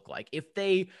going to look like. If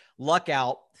they luck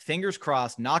out, fingers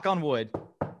crossed, knock on wood,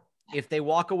 if they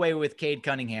walk away with Cade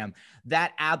Cunningham,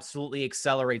 that absolutely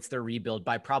accelerates their rebuild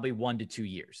by probably 1 to 2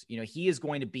 years. He is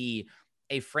going to be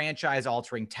a franchise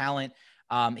altering talent.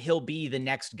 He'll be the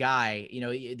next guy.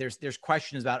 There's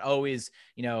questions about,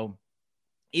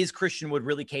 is Christian Wood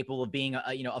really capable of being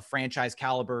a franchise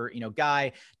caliber,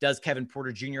 guy? Does Kevin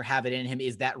Porter Jr. have it in him?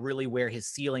 Is that really where his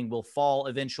ceiling will fall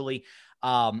eventually?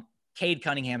 Cade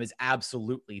Cunningham is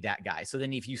absolutely that guy. So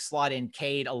then if you slot in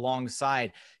Cade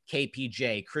alongside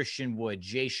KPJ, Christian Wood,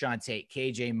 Jae'Sean Tate,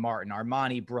 KJ Martin,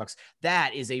 Armani Brooks,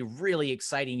 that is a really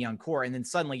exciting young core. And then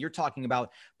suddenly you're talking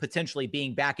about potentially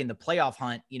being back in the playoff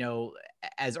hunt,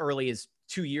 as early as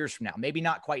 2 years from now, maybe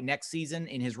not quite next season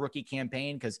in his rookie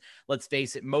campaign. Cause let's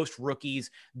face it, most rookies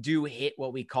do hit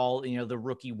what we call, the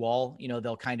rookie wall.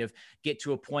 They'll kind of get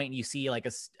to a point and you see like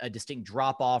a distinct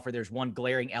drop off, or there's one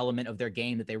glaring element of their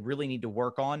game that they really need to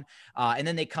work on. And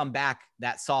then they come back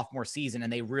that sophomore season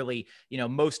and they really,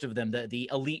 most of them, the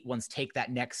elite ones, take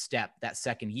that next step that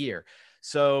second year.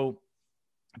 So,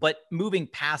 but moving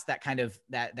past that kind of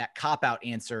that cop out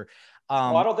answer,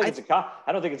 I don't think it's a cop.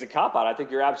 I don't think it's a cop out. I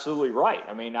think you're absolutely right.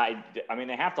 I mean,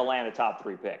 they have to land a top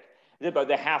 3 pick, but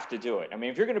they have to do it. I mean,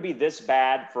 if you're going to be this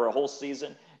bad for a whole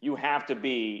season, you have to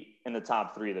be in the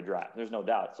top 3 of the draft. There's no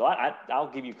doubt. So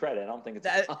I'll give you credit. I don't think it's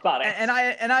a cop out. And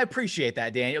I appreciate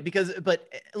that, Daniel, but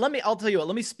I'll tell you what,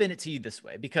 let me spin it to you this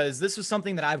way, because this was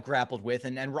something that I've grappled with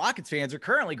and Rockets fans are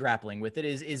currently grappling with it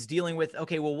is dealing with,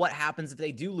 okay, well, what happens if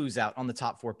they do lose out on the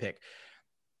top 4 pick?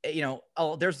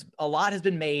 There's a lot has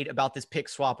been made about this pick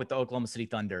swap with the Oklahoma City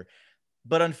Thunder,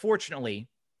 but unfortunately,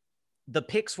 the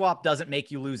pick swap doesn't make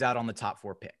you lose out on the top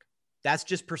 4 pick. That's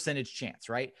just percentage chance,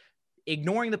 right?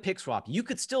 Ignoring the pick swap, you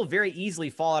could still very easily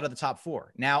fall out of the top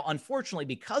 4. Now, unfortunately,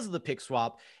 because of the pick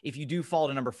swap, if you do fall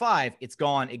to number 5, it's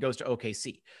gone. It goes to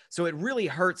OKC. So it really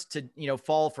hurts to,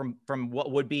 fall from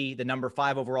what would be the number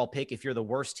 5 overall pick. If you're the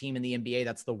worst team in the NBA,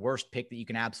 that's the worst pick that you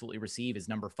can absolutely receive is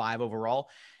number 5 overall.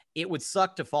 It would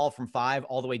suck to fall from 5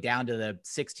 all the way down to the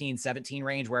 16, 17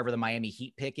 range, wherever the Miami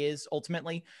Heat pick is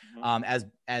ultimately,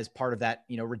 as part of that,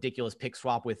 ridiculous pick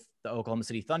swap with the Oklahoma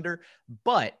City Thunder.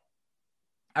 But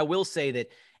I will say that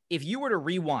if you were to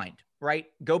rewind, right,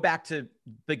 go back to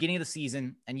beginning of the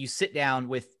season and you sit down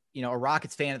with, a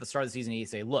Rockets fan at the start of the season and you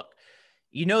say, look,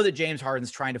 that James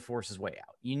Harden's trying to force his way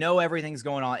out. Everything's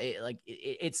going on.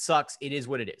 It sucks. It is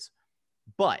what it is.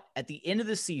 But at the end of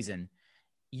the season,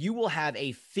 you will have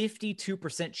a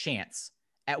 52% chance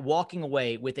at walking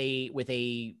away with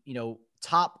a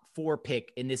top 4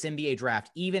 pick in this NBA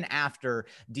draft, even after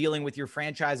dealing with your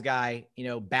franchise guy,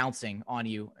 bouncing on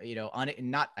you,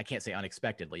 I can't say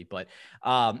unexpectedly, but,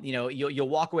 you'll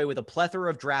walk away with a plethora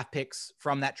of draft picks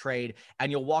from that trade,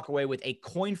 and you'll walk away with a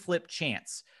coin flip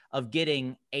chance of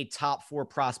getting a top 4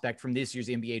 prospect from this year's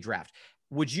NBA draft.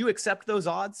 Would you accept those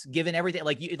odds given everything?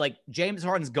 Like James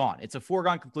Harden's gone. It's a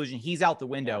foregone conclusion. He's out the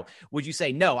window. Would you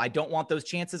say, no, I don't want those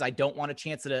chances. I don't want a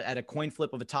chance at a coin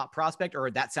flip of a top prospect,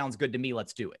 or that sounds good to me.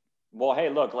 Let's do it. Well, hey,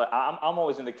 look, I'm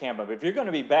always in the camp of if you're going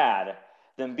to be bad,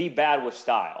 then be bad with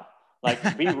style.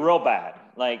 Like, be real bad.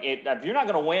 Like, if you're not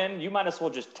going to win, you might as well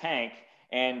just tank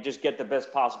and just get the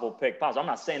best possible pick possible. I'm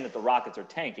not saying that the Rockets are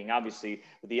tanking. Obviously,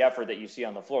 with the effort that you see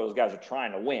on the floor, those guys are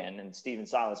trying to win, and Steven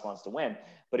Silas wants to win.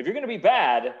 But if you're going to be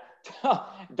bad,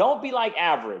 don't be like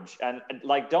average, and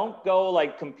like don't go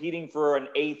like competing for an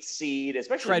 8th seed,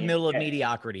 especially treadmill of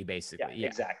mediocrity, basically. Yeah,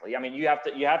 exactly. I mean, you have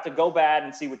to go bad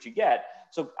and see what you get.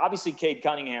 So obviously, Cade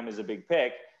Cunningham is a big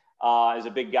pick. Is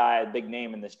a big guy, a big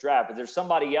name in this draft. But there's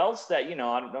somebody else that, I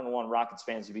don't want Rockets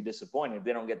fans to be disappointed if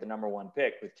they don't get the number 1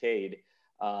 pick with Cade.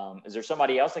 Is there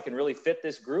somebody else that can really fit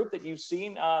this group that you've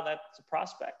seen that's a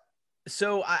prospect?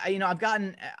 So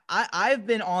I've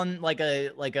been on like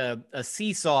a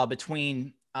seesaw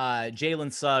between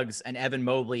Jalen Suggs and Evan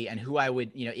Mobley, and who I would,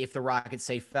 if the Rockets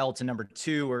say fell to number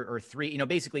 2 or 3,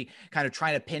 basically kind of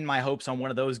trying to pin my hopes on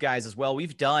one of those guys as well.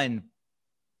 We've done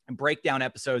breakdown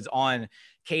episodes on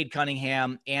Cade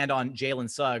Cunningham and on Jalen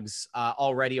Suggs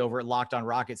already over at Locked On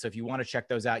Rockets. So if you want to check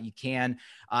those out, you can.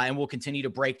 And we'll continue to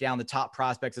break down the top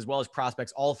prospects as well as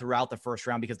prospects all throughout the first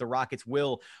round, because the Rockets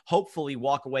will hopefully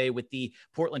walk away with the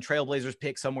Portland Trailblazers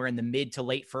pick somewhere in the mid to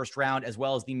late first round, as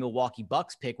well as the Milwaukee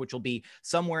Bucks pick, which will be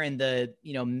somewhere in the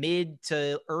mid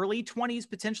to early 20s,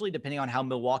 potentially, depending on how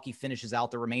Milwaukee finishes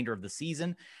out the remainder of the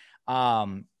season.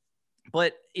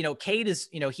 But, Cade is,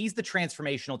 he's the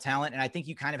transformational talent. And I think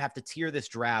you kind of have to tier this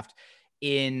draft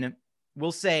in,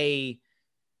 we'll say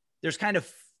 3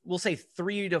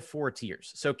 to 4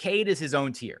 tiers. So Cade is his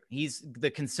own tier. He's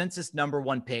the consensus number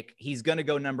 1 pick. He's going to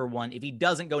go number 1. If he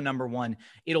doesn't go number 1,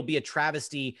 it'll be a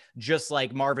travesty, just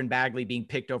like Marvin Bagley being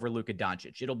picked over Luka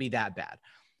Doncic. It'll be that bad.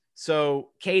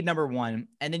 So Cade number 1.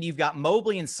 And then you've got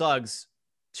Mobley and Suggs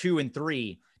 2 and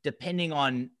 3. Depending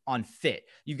on fit.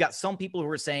 You've got some people who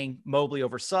are saying Mobley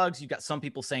over Suggs. You've got some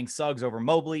people saying Suggs over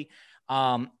Mobley.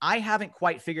 I haven't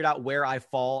quite figured out where I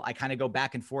fall. I kind of go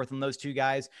back and forth on those 2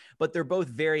 guys, but they're both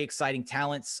very exciting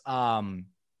talents. Jalen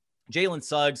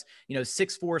Suggs,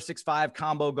 6'4", 6'5"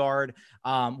 combo guard,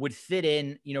 would fit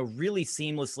in, really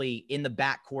seamlessly in the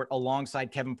backcourt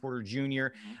alongside Kevin Porter Jr.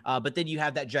 But then you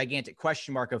have that gigantic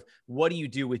question mark of what do you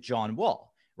do with John Wall?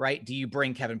 Right? Do you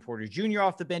bring Kevin Porter Jr.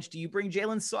 off the bench? Do you bring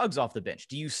Jalen Suggs off the bench?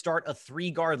 Do you start a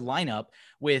 3-guard lineup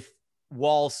with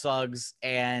Wall, Suggs,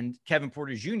 and Kevin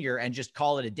Porter Jr. and just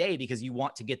call it a day because you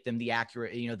want to get them the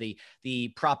accurate, the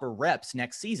proper reps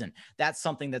next season? That's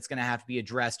something that's going to have to be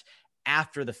addressed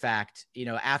after the fact,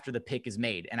 after the pick is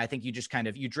made. And I think you just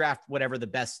you draft whatever the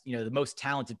best, the most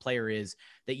talented player is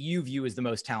that you view as the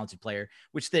most talented player,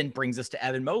 which then brings us to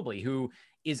Evan Mobley, who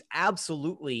is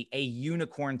absolutely a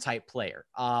unicorn type player.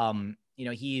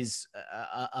 He's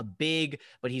a big,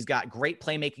 but he's got great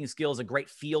playmaking skills, a great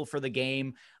feel for the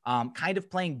game, kind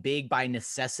of playing big by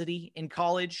necessity in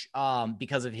college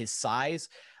because of his size,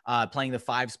 playing the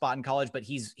 5 spot in college, but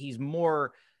he's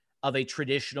more of a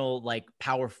traditional like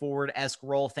power forward-esque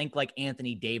role. Think like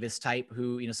Anthony Davis type,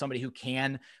 who, somebody who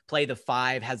can play the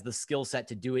 5, has the skill set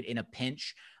to do it in a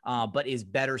pinch, but is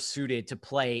better suited to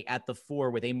play at the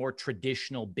 4 with a more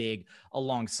traditional big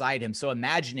alongside him. So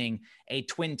imagining a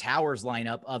Twin Towers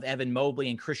lineup of Evan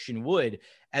Mobley and Christian Wood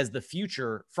as the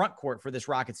future front court for this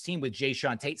Rockets team with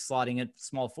Jae'Sean Tate slotting in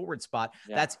small forward spot,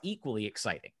 that's equally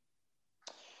exciting.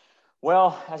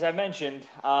 Well, as I mentioned,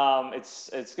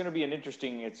 it's going to be an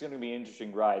interesting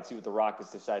ride. See what the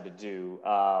Rockets decide to do.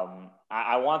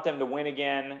 I want them to win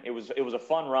again. It was a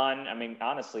fun run. I mean,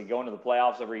 honestly, going to the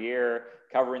playoffs every year,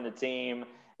 covering the team,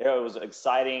 it was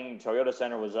exciting. Toyota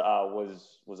Center was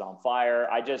on fire.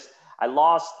 I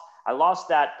lost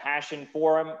that passion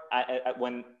for him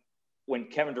when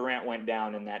Kevin Durant went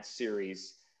down in that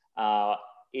series.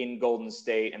 In Golden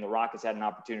State, and the Rockets had an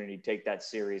opportunity to take that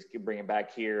series, bring it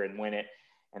back here and win it,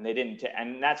 and they didn't.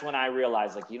 And that's when I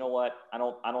realized, like, you know what? I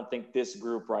don't think this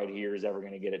group right here is ever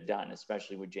going to get it done,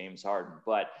 especially with James Harden.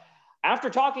 But after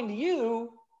talking to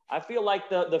you, I feel like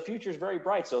the future is very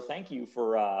bright. So thank you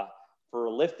for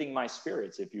lifting my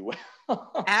spirits, if you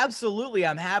will. Absolutely,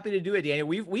 I'm happy to do it, Daniel.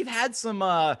 We've had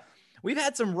some. We've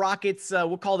had some Rockets,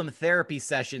 we'll call them therapy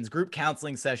sessions, group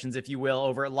counseling sessions, if you will,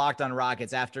 over at Locked On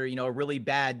Rockets after, a really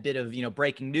bad bit of,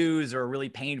 breaking news or a really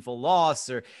painful loss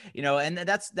or, and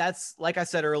that's like I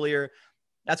said earlier,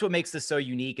 that's what makes this so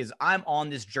unique is I'm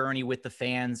on this journey with the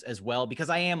fans as well,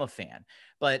 because I am a fan,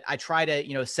 but I try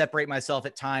to, separate myself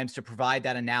at times to provide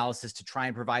that analysis, to try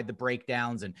and provide the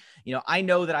breakdowns. And, I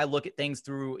know that I look at things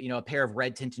through, a pair of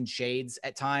red tinted shades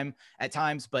at times,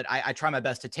 but I try my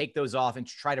best to take those off and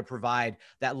to try to provide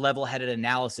that level-headed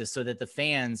analysis so that the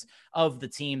fans of the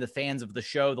team, the fans of the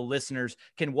show, the listeners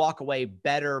can walk away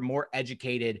better, more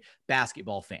educated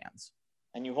basketball fans.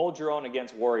 And you hold your own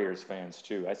against Warriors fans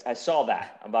too. I saw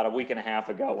that about a week and a half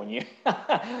ago when you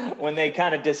when they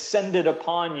kind of descended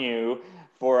upon you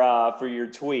for your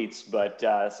tweets. But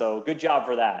so good job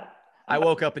for that. I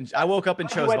woke up and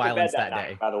chose violence that day.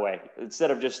 Night, by the way,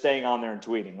 instead of just staying on there and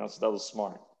tweeting. That was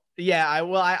smart. Yeah,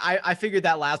 I figured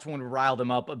that last one riled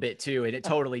them up a bit too, and it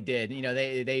totally did. You know,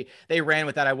 they ran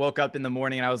with that. I woke up in the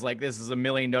morning and I was like, this is a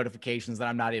million notifications that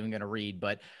I'm not even going to read.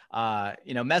 But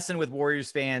you know, messing with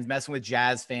Warriors fans, messing with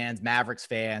Jazz fans, Mavericks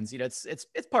fans, you know, it's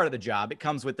part of the job. It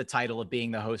comes with the title of being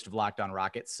the host of Locked On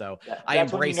Rockets. So I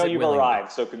embrace it. You've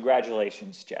arrived. So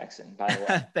congratulations, Jackson. By the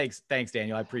way, thanks,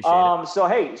 Daniel. I appreciate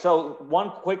it. So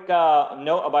one quick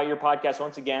note about your podcast.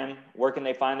 Once again, where can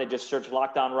they find it? Just search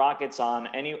Locked On Rockets on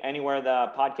anywhere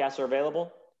the podcasts are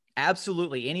available.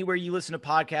 Absolutely. Anywhere you listen to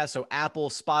podcasts, so Apple,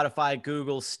 Spotify,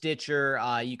 Google, Stitcher,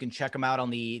 you can check them out on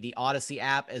the Odyssey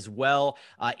app as well.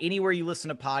 Anywhere you listen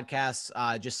to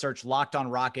podcasts, just search Locked On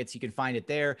Rockets. You can find it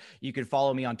there. You can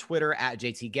follow me on Twitter at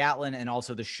JT Gatlin, and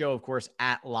also the show, of course,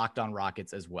 at Locked On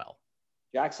Rockets as well.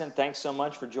 Jackson, thanks so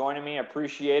much for joining me. I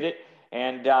appreciate it.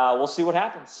 And we'll see what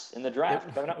happens in the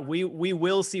draft coming up. We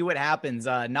will see what happens.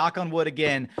 Knock on wood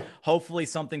again. Hopefully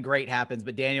something great happens.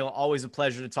 But Daniel, always a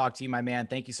pleasure to talk to you, my man.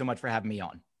 Thank you so much for having me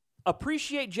on.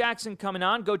 Appreciate Jackson coming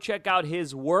on. Go check out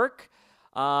his work.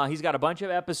 He's got a bunch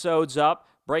of episodes up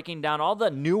breaking down all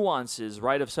the nuances,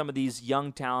 right, of some of these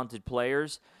young, talented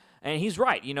players. And he's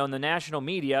right. You know, in the national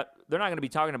media, they're not going to be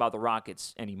talking about the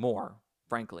Rockets anymore,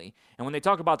 frankly. And when they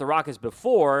talked about the Rockets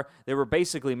before, they were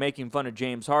basically making fun of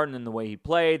James Harden and the way he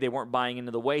played. They weren't buying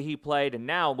into the way he played. And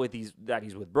now he's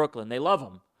with Brooklyn, they love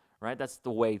him, right? That's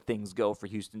the way things go for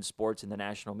Houston sports in the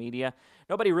national media.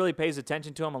 Nobody really pays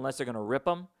attention to him unless they're going to rip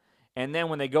him. And then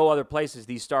when they go other places,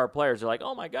 these star players are like,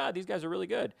 oh my God, these guys are really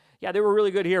good. Yeah, they were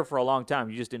really good here for a long time.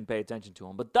 You just didn't pay attention to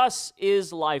them. But thus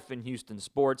is life in Houston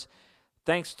sports.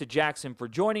 Thanks to Jackson for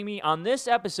joining me on this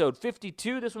episode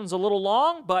 52. This one's a little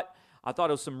long, but I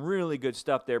thought it was some really good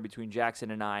stuff there between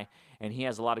Jackson and I, and he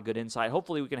has a lot of good insight.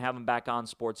 Hopefully we can have him back on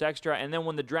Sports Extra, and then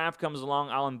when the draft comes along,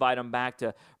 I'll invite him back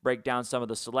to break down some of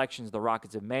the selections the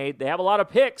Rockets have made. They have a lot of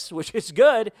picks, which is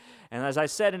good, and as I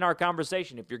said in our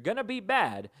conversation, if you're going to be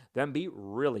bad, then be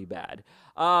really bad.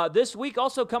 This week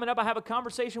also coming up, I have a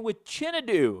conversation with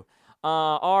Chinadu,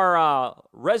 our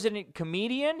resident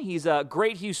comedian. He's a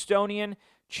great Houstonian.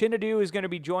 Chinadu is going to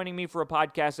be joining me for a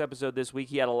podcast episode this week.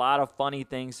 He had a lot of funny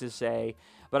things to say,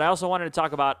 but I also wanted to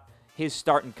talk about his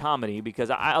start in comedy because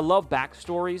I love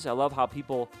backstories. I love how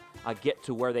people get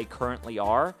to where they currently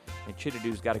are, and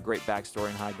Chinadu's got a great backstory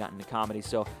on how he got into comedy,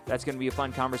 so that's going to be a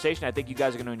fun conversation. I think you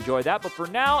guys are going to enjoy that, but for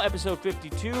now, episode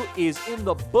 52 is in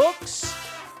the books.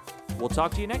 We'll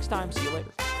talk to you next time. See you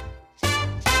later.